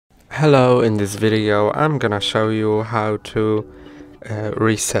Hello, in this video I'm gonna show you how to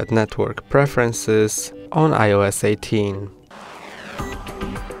reset network preferences on iOS 18.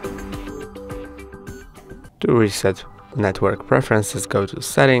 To reset network preferences, go to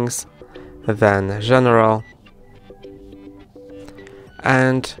Settings, then General,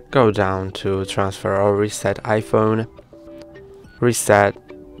 and go down to Transfer or Reset iPhone, Reset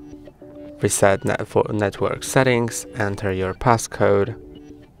Network Settings, enter your passcode,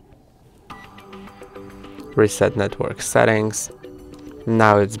 Reset Network Settings.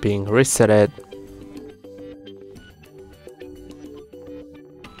 Now it's being resetted.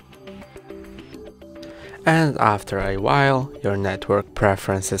 And after a while, your network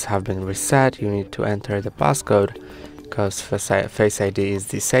preferences have been reset. You need to enter the passcode because Face ID is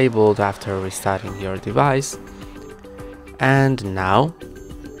disabled after restarting your device. And now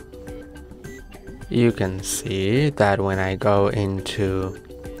you can see that when I go into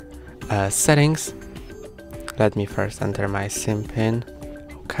settings, let me first enter my SIM pin,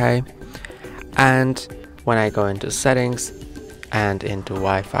 okay, and when I go into settings and into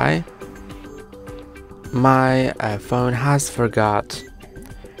Wi-Fi, my phone has forgot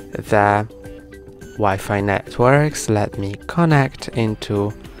the Wi-Fi networks. Let me connect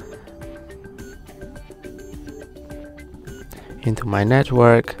into my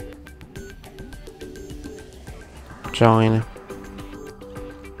network, join.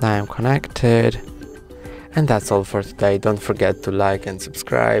 Now I'm connected. And that's all for today. Don't forget to like and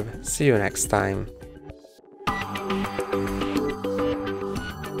subscribe. See you next time.